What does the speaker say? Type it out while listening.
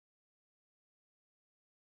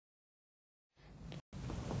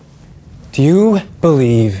Do you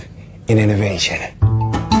believe in innovation?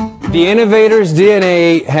 The innovator's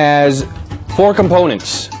DNA has 4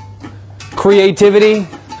 components. Creativity.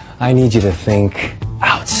 I need you to think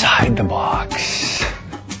outside the box.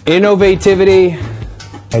 Innovativity.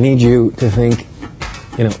 I need you to think,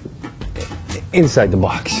 inside the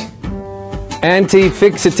box.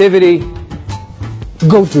 Anti-fixativity.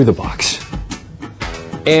 Go through the box.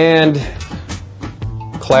 And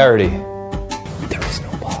clarity. There is no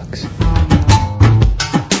box.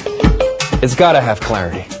 It's got to have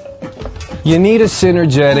clarity. You need a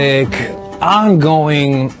synergetic,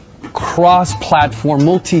 ongoing, cross-platform,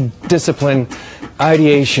 multi-discipline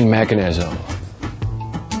ideation mechanism.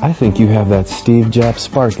 I think you have that Steve Jobs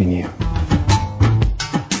spark in you.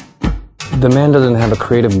 The man doesn't have a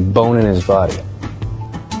creative bone in his body.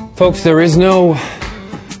 Folks, there is no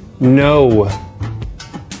in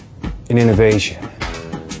innovation.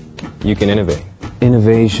 You can innovate.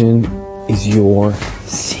 Innovation is your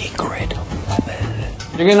secret weapon.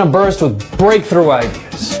 You're gonna burst with breakthrough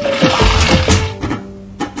ideas.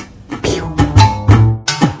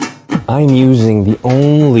 I'm using the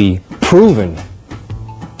only proven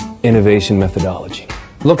innovation methodology.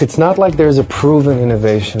 Look, it's not like there's a proven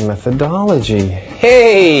innovation methodology.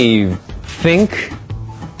 Hey, think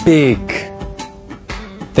big.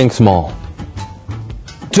 Think small.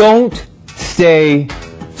 Don't stay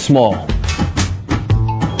small.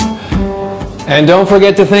 And don't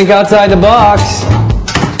forget to think outside the box.